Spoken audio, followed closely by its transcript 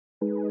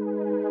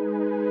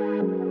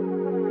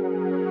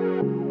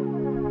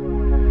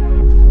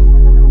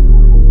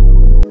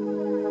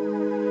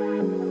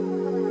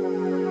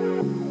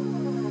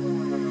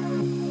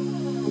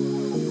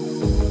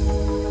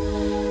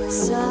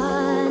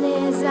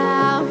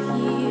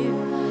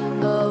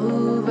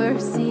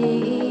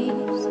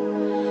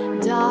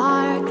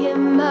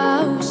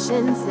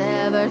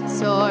ever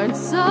torn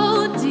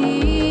so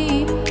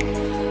deep,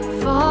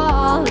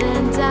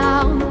 falling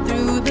down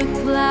through the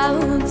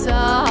clouds.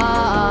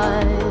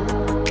 I'm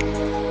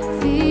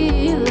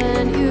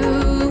feeling you.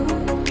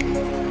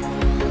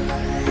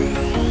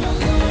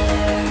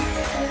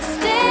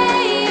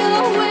 Stay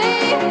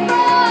away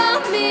from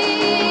me.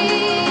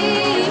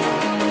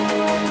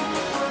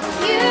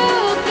 You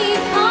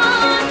keep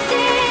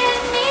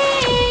haunting me.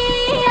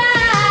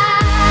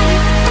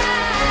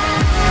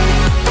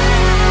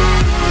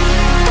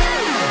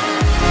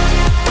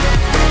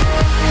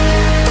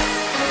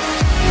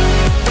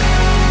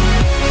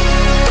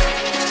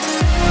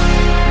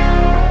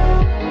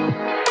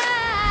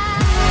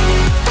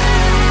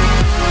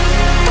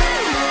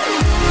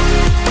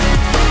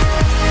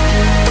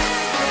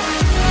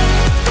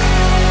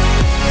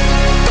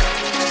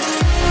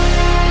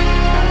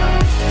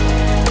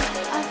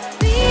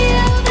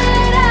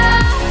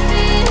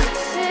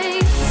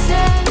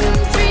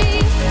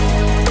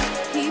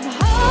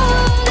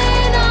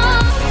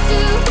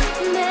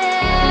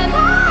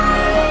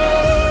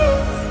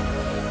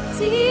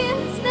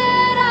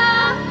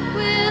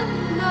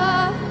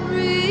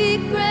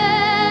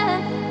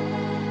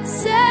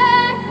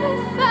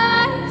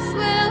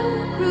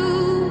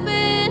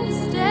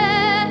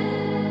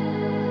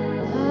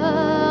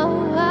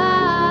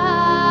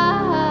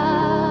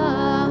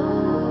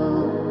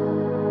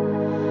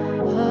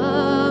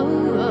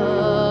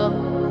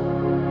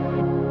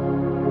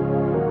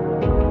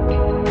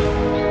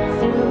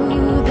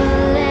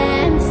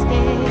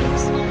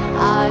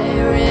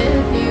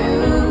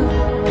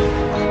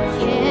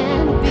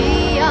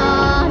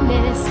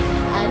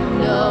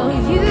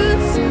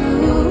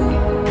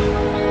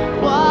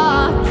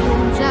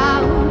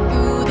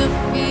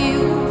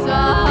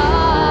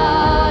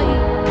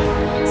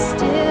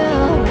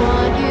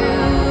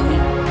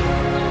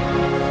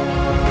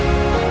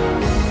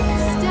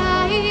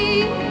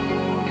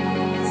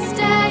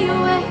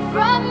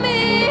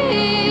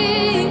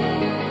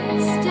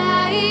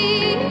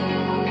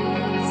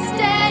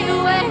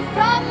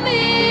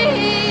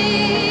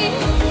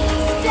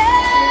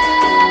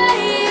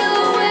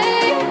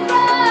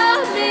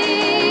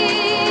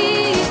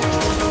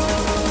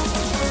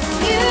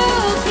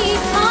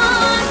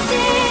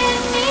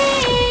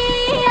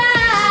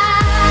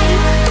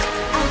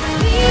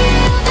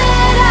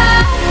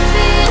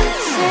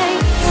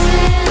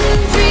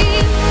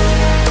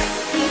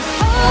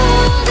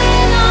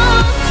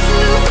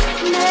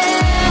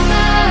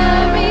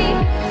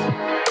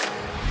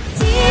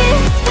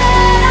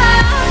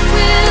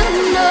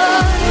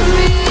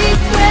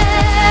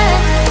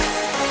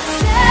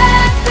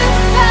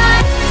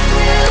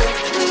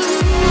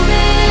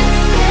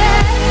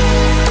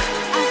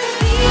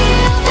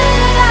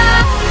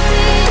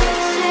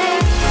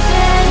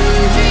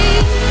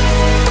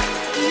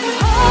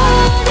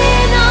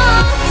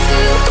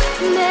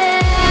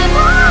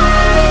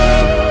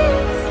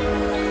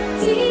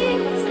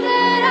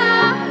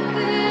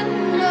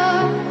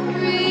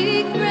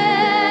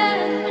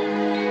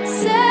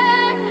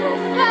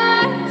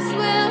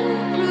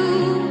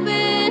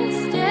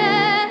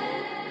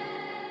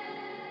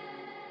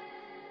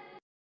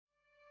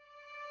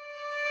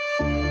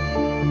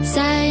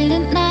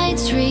 Silent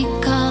nights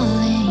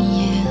recalling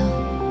you,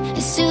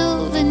 a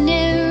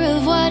souvenir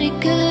of what it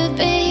could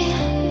be.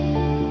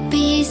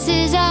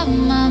 Pieces of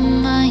my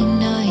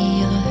mind are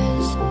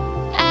yours.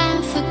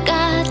 I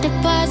forgot the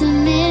parts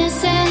I'm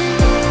missing.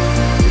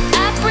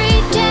 I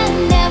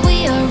pretend that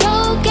we are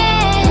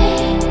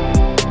okay,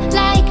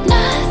 like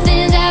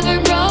nothing's ever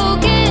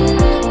broken.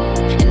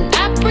 And I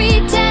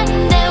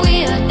pretend that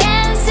we are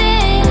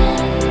dancing,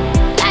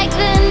 like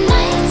the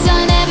nights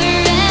are never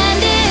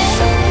ending.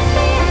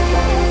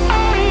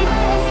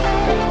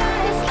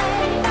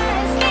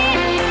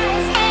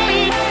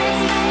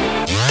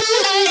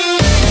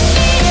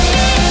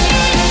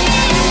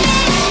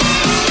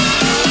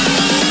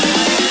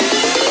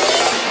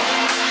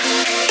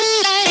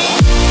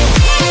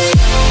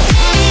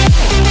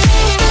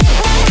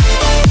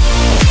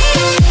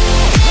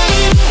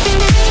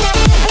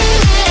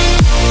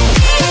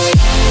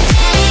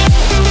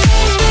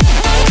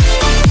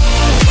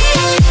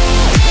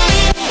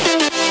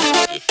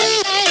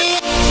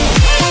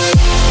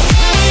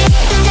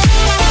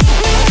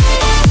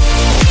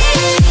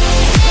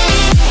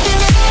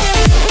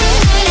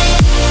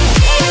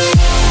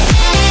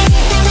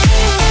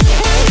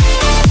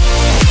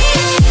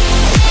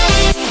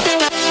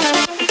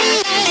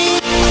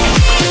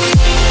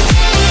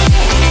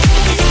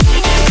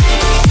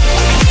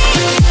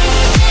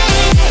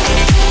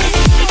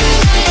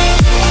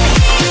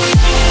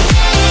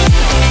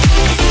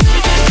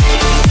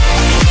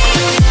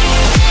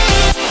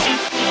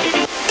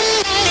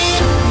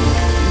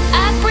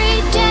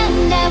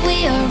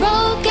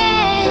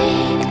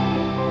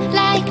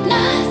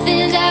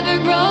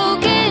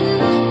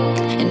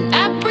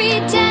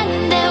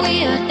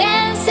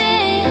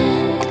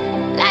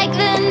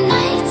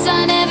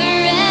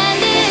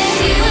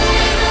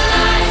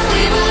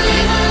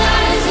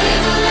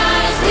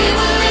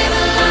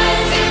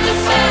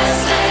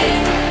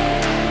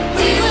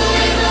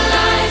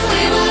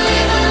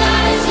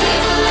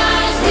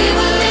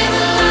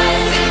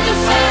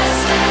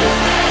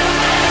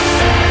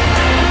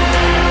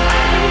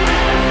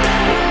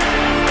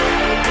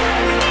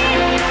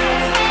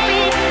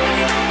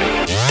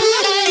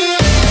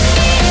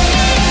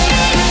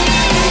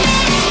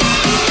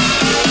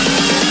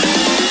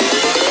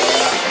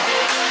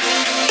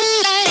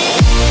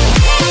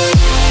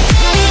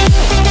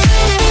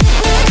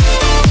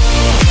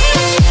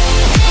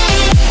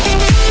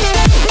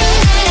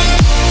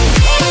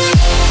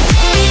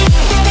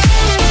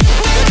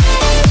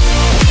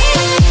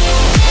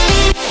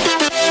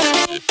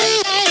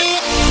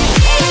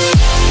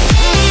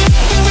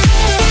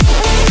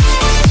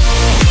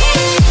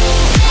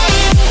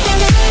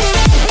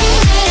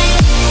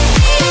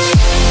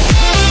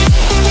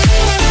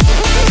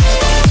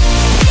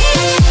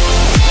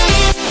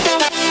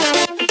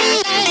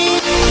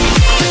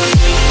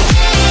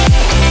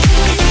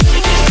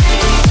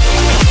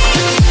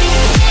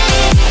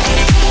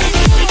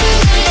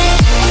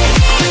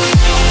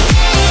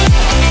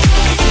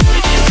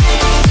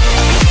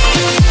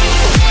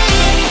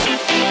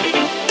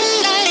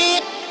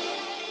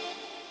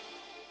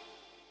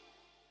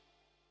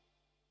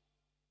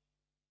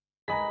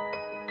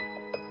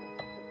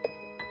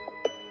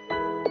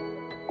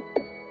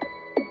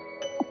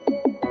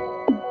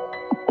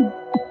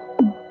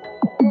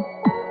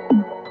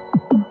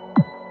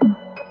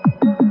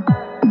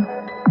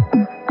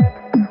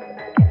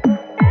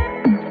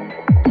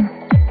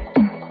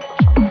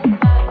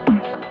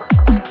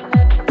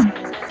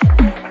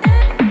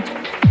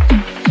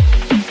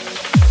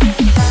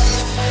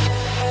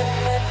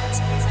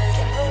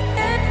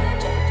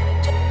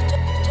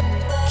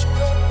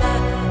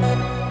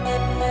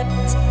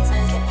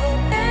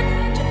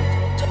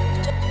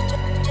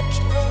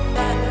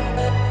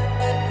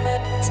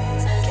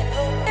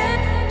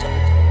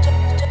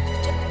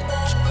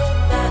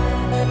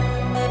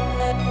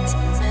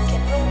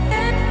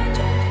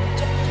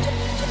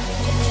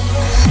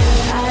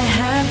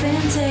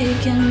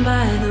 taken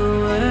by the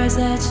words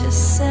that you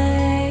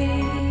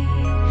say.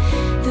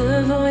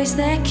 The voice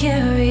that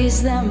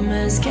carries them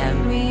has kept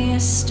me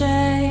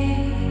astray.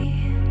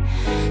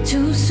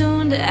 Too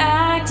soon to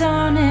act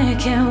on it,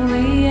 can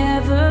we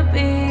ever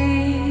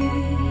be?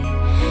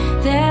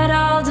 That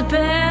all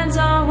depends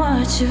on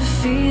what you're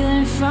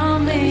feeling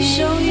from me. Let me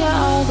show you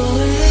all the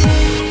way.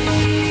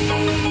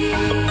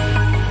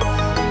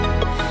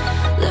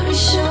 Let me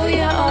show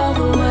you all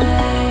the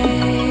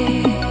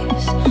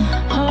ways.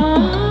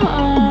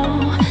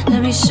 Oh,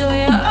 let me show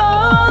you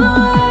all the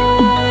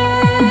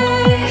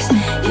ways.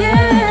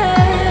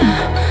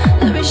 Yeah,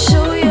 let me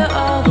show you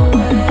all the ways.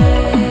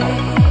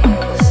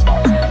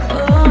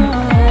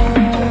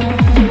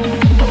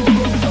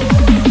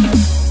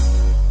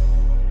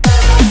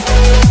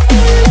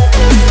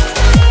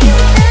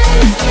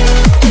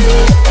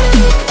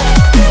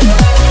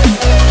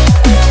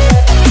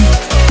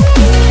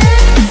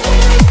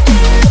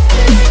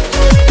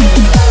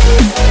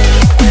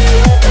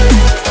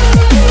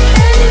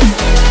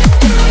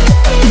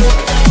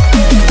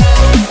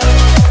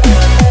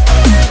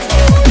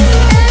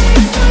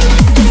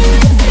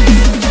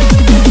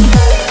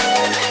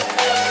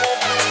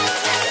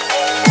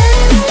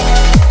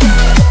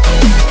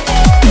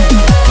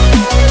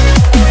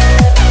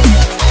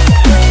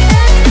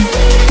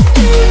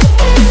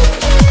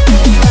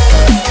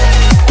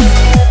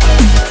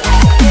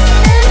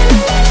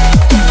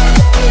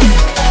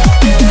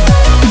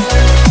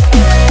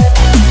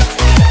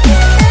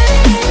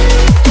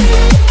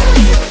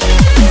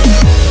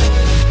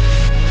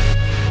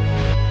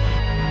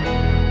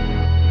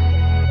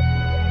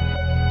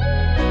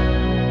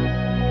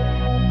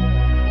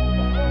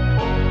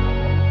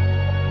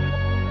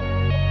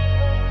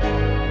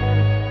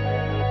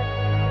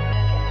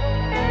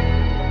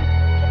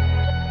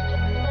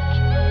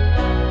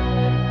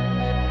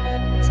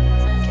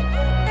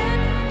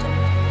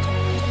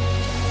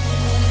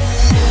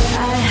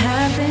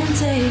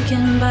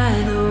 Taken by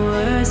the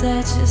words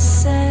that you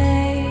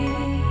say.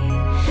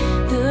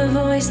 The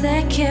voice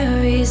that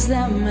carries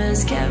them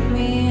has kept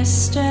me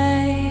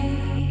astray.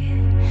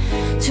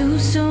 Too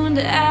soon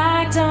to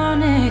act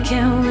on it,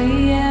 can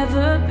we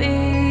ever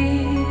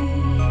be?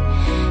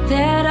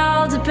 That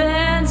all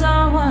depends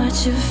on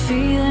what you're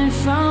feeling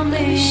from me.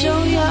 Let me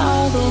show you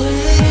all the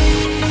ways.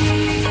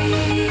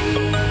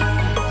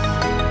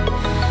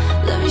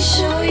 Let me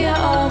show you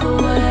all the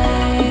ways.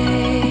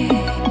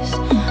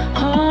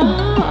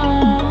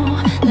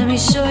 Let me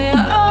show you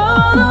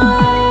all the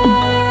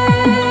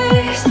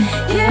ways.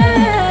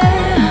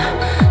 Yeah,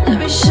 let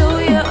me show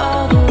you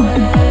all the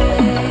ways.